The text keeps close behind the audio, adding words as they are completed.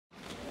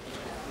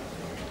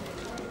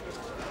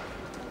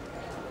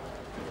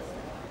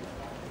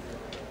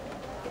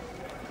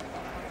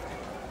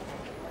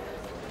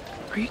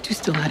Are you two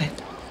still at it?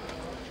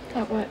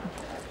 At what?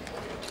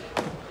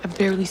 I've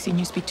barely seen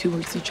you speak 2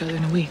 words to each other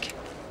in a week.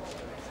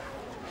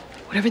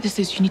 Whatever this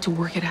is, you need to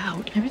work it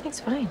out. Everything's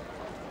fine.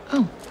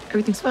 Oh,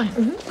 everything's fine.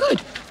 Mm-hmm.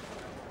 Good.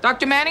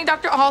 Dr. Manning,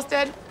 Dr.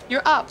 Halstead,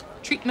 you're up.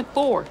 Treatment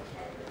 4.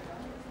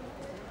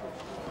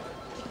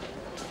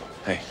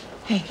 Hey.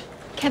 Hey.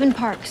 Kevin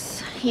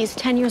Parks. He's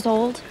 10 years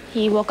old.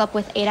 He woke up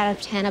with 8 out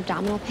of 10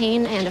 abdominal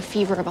pain and a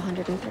fever of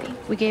 103.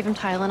 We gave him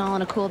Tylenol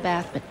and a cool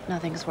bath, but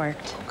nothing's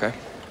worked. Okay.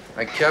 All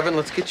right, Kevin,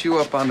 let's get you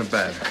up on the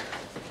bed.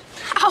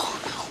 Ow!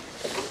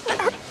 That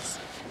hurts.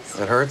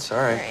 That hurts? All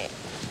All right.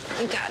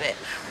 right, you got it.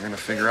 We're gonna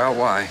figure out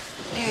why.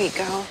 There you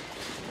go.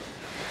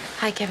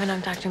 Hi, Kevin.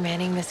 I'm Dr.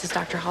 Manning. This is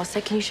Dr.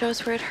 Halstead. Can you show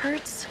us where it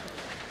hurts?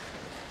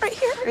 Right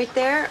here. Right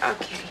there?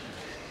 Okay.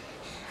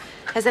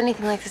 Has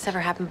anything like this ever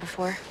happened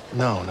before?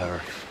 No,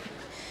 never.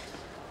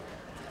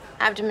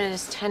 Abdomen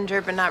is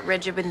tender but not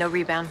rigid with no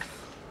rebound.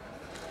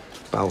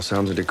 Bowel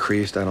sounds are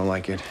decreased. I don't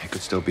like it. It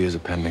could still be his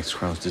appendix,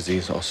 Crohn's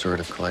disease,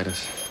 ulcerative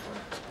colitis.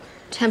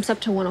 Temps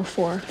up to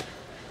 104.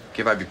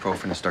 Give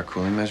ibuprofen to start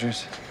cooling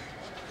measures.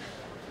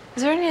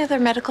 Is there any other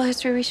medical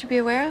history we should be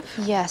aware of?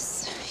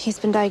 Yes, he's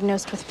been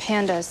diagnosed with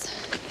PANDAS.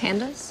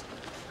 Pandas?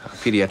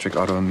 Pediatric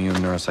autoimmune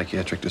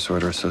neuropsychiatric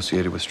disorder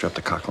associated with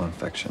streptococcal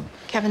infection.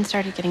 Kevin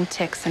started getting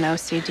tics and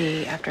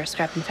OCD after a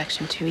strep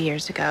infection 2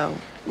 years ago.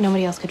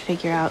 Nobody else could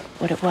figure out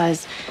what it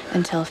was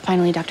until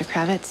finally Dr.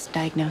 Kravitz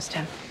diagnosed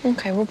him.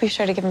 Okay, we'll be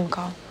sure to give him a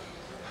call.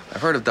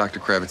 I've heard of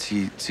Dr. Kravitz.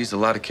 He sees a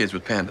lot of kids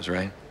with pandas,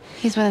 right?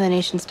 He's one of the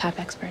nation's top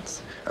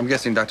experts. I'm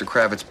guessing Dr.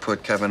 Kravitz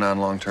put Kevin on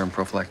long-term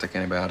prophylactic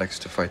antibiotics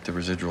to fight the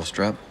residual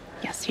strep.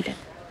 Yes, he did.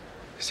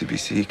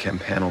 CBC, chem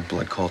panel,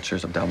 blood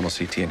cultures, abdominal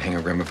CT, and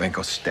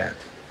hangogram stat.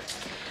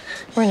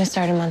 We're gonna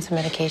start him on some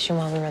medication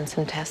while we run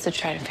some tests to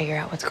try to figure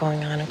out what's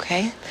going on,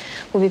 okay?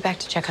 We'll be back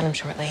to check on him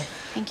shortly.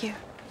 Thank you.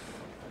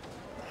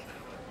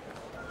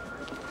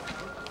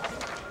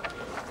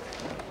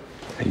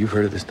 Hey, you've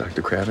heard of this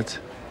Dr. Kravitz?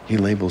 He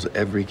labels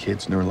every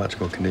kid's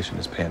neurological condition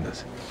as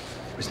pandas.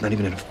 It's not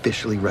even an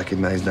officially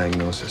recognized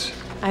diagnosis.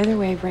 Either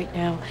way, right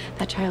now,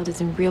 that child is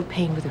in real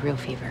pain with a real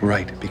fever.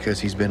 Right, because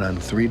he's been on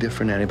 3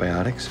 different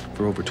antibiotics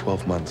for over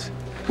 12 months,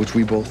 which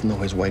we both know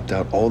has wiped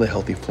out all the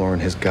healthy flora in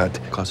his gut,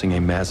 causing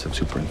a massive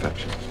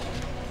superinfection.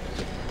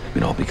 I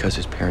mean, all because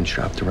his parents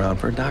shopped around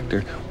for a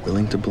doctor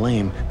willing to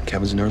blame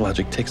Kevin's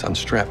neurologic tics on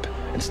strep.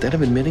 Instead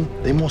of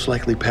admitting, they most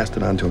likely passed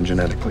it on to him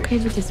genetically. Okay,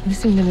 but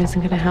dismissing them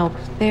isn't gonna help.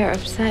 They are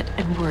upset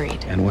and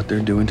worried. And what they're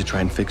doing to try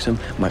and fix him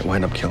might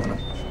wind up killing him.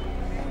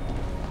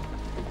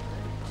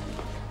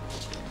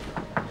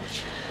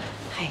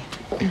 Hi.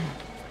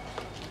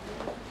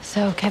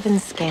 So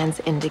Kevin's scans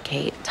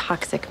indicate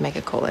toxic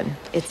megacolon.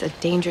 It's a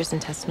dangerous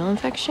intestinal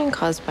infection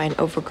caused by an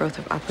overgrowth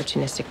of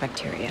opportunistic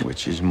bacteria.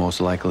 Which is most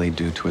likely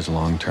due to his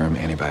long-term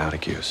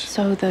antibiotic use.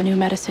 So the new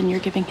medicine you're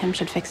giving him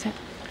should fix it?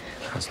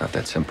 It's not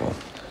that simple.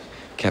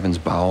 Kevin's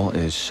bowel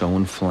is so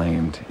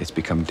inflamed, it's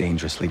become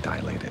dangerously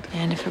dilated.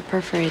 And if it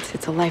perforates,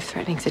 it's a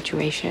life-threatening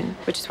situation,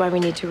 which is why we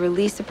need to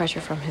release the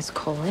pressure from his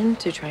colon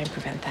to try and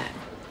prevent that.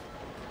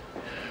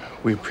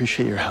 We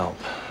appreciate your help,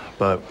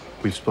 but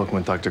we've spoken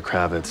with Dr.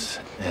 Kravitz,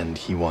 and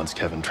he wants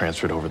Kevin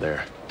transferred over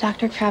there.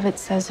 Dr. Kravitz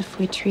says if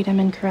we treat him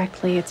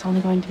incorrectly, it's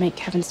only going to make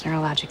Kevin's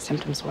neurologic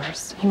symptoms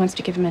worse. He wants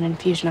to give him an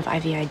infusion of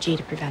IVIG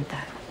to prevent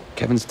that.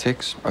 Kevin's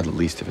tics are the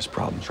least of his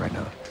problems right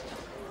now.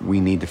 We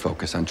need to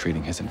focus on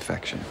treating his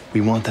infection.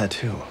 We want that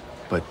too,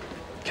 but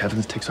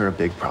Kevin's tics are a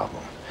big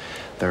problem.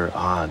 They're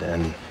odd,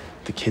 and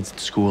the kids at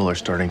school are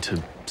starting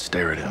to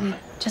stare at him.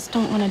 Just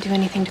don't want to do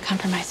anything to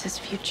compromise his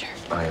future.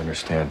 I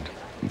understand,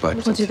 but...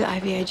 We'll do the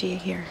IVIG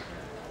here.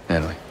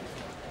 Natalie.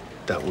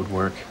 That would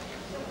work.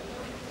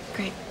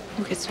 Great.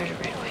 We'll get started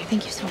right away.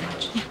 Thank you so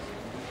much. Yeah.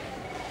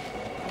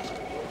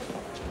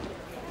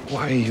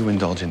 Why are you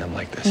indulging them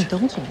like this?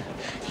 Indulging?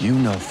 You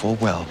know full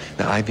well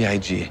that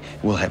IVIG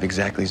will have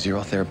exactly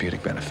 0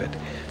 therapeutic benefit.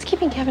 It's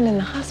keeping Kevin in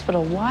the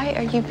hospital. Why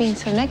are you being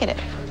so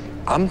negative?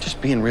 I'm just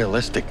being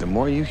realistic. The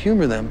more you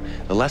humor them,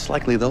 the less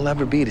likely they'll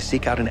ever be to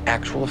seek out an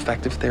actual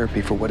effective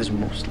therapy for what is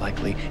most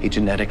likely a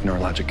genetic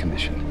neurologic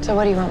condition. So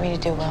what do you want me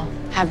to do, Will?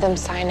 Have them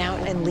sign out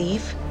and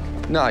leave?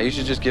 No, you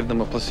should just give them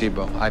a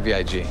placebo,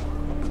 IVIG.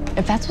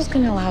 If that's what's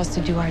going to allow us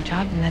to do our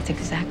job, then that's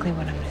exactly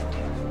what I'm going to do.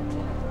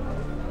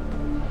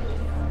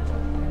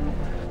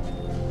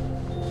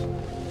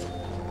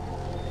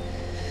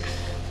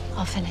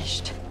 All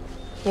finished.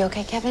 You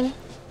okay, Kevin?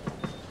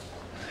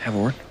 Have a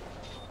word?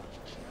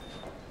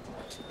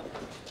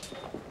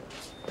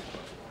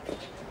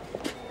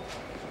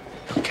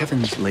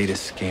 Kevin's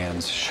latest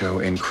scans show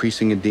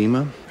increasing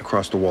edema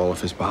across the wall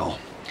of his bowel,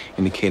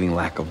 indicating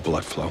lack of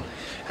blood flow.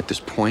 At this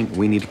point,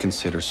 we need to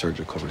consider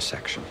surgical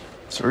resection.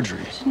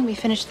 Surgery? Shouldn't we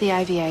finish the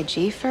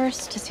IVIG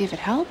first to see if it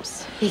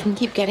helps? He can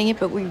keep getting it,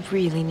 but we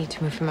really need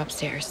to move him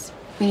upstairs.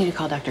 We need to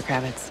call Dr.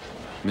 Kravitz.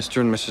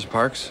 Mr. and Mrs.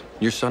 Parks,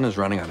 your son is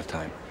running out of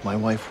time. My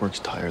wife works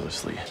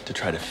tirelessly to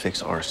try to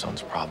fix our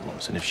son's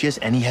problems, and if she has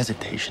any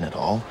hesitation at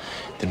all,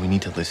 then we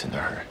need to listen to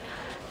her.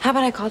 How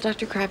about I call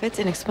Dr. Kravitz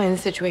and explain the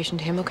situation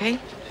to him, okay?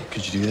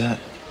 Could you do that?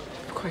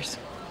 Of course.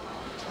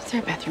 Is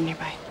there a bathroom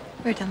nearby?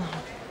 Right down the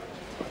hall.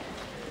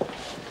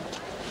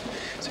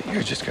 So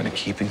you're just gonna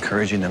keep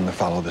encouraging them to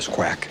follow this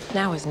quack.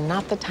 Now is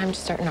not the time to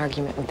start an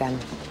argument with them.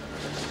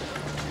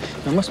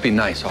 It must be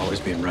nice always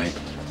being right.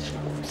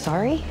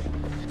 Sorry?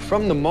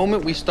 From the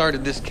moment we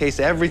started this case,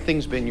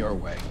 everything's been your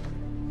way.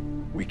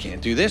 We can't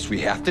do this,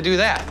 we have to do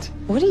that.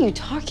 What are you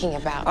talking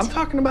about? I'm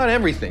talking about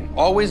everything.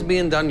 Always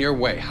being done your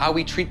way. How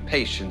we treat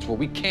patients, what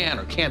we can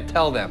or can't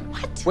tell them.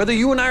 What? Whether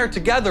you and I are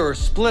together or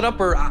split up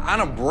or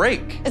on a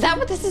break. Is that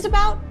what this is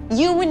about?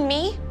 You and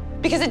me?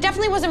 Because it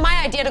definitely wasn't my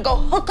idea to go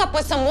hook up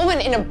with some woman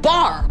in a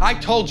bar. I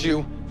told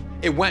you,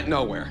 it went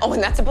nowhere. Oh,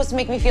 and that's supposed to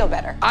make me feel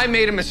better. I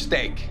made a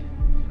mistake.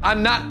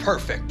 I'm not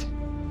perfect.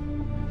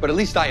 But at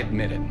least I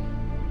admit it.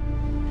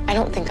 I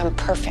don't think I'm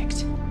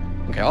perfect.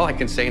 Okay, all I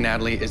can say,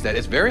 Natalie, is that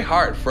it's very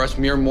hard for us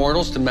mere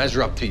mortals to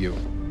measure up to you.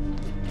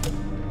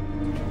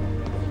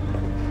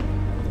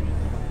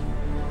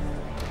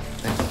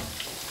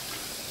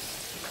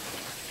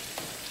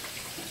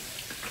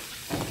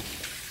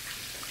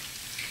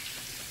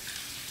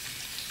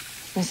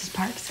 Mrs.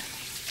 Parks.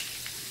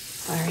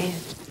 Sorry,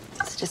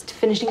 it's just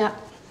finishing up.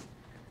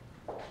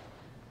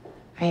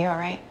 Are you all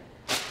right?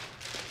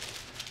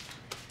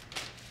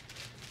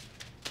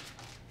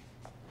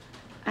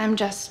 I'm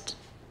just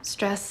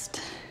stressed.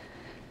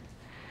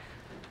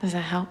 Does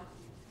that help?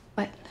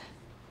 What?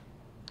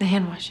 The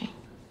hand washing.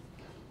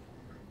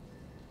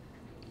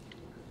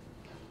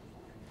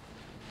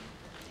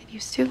 It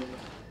used to.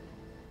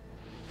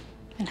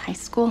 In high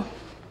school.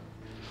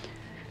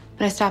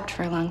 But I stopped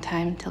for a long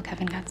time till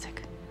Kevin got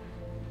sick.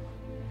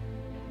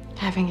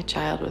 Having a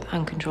child with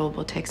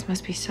uncontrollable tics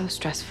must be so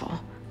stressful.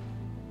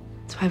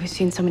 That's why we've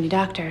seen so many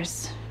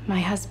doctors. My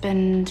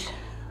husband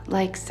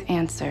likes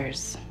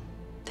answers.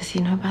 Does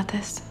he know about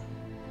this?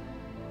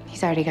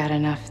 He's already got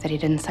enough that he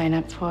didn't sign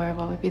up for.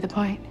 What would be the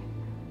point?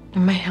 It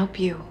might help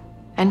you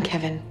and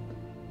Kevin.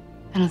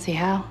 I don't see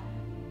how.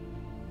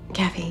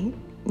 Gaffy,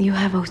 you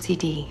have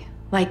OCD,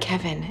 like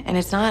Kevin, and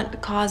it's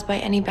not caused by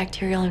any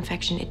bacterial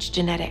infection, it's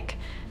genetic.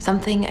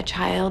 Something a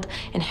child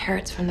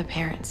inherits from the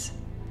parents.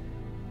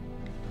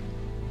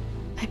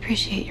 I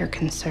appreciate your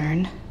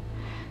concern,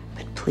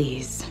 but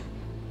please,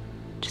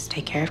 just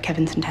take care of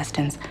Kevin's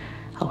intestines.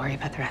 I'll worry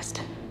about the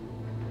rest.